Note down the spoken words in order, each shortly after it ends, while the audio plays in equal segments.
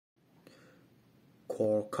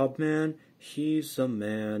Cork cup man, he's a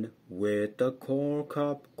man with a cork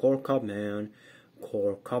cup man.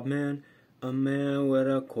 Cork cup man, a man with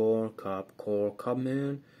a cork cup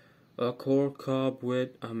man. A cork cup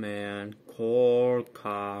with a man, cork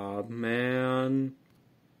cup man.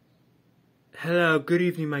 Hello, good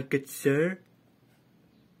evening, my good sir.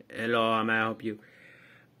 Hello, how may I help you?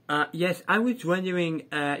 Yes, I was wondering,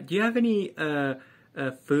 do you have any,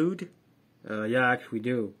 food? Yeah, actually we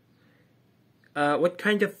do. What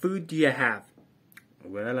kind of food do you have?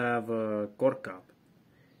 Well, I have a cork cup.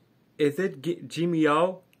 Is it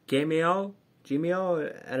Gmeo? Gmeo?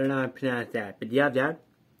 Gmeo? I don't know how to pronounce that, but do you have that?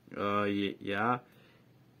 Yeah.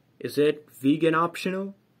 Is it vegan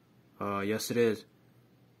optional? Yes it is.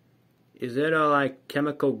 Is it like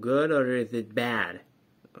chemical good or is it bad?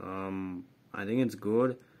 I think it's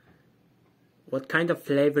good. What kind of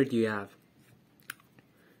flavor do you have?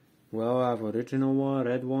 Well, I have original one,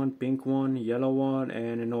 red one, pink one, yellow one,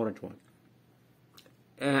 and an orange one.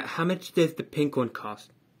 How much does the pink one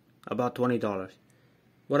cost? About $20.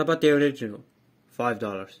 What about the original?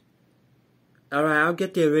 $5. Alright, I'll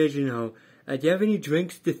get the original. Do you have any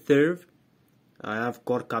drinks to serve? I have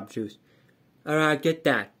cork cup juice. Alright, I'll get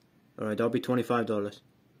that. Alright, that'll be $25.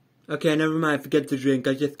 Okay, never mind, forget the drink.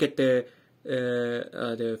 I'll just get the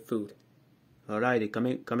food. Alrighty,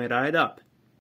 coming right up.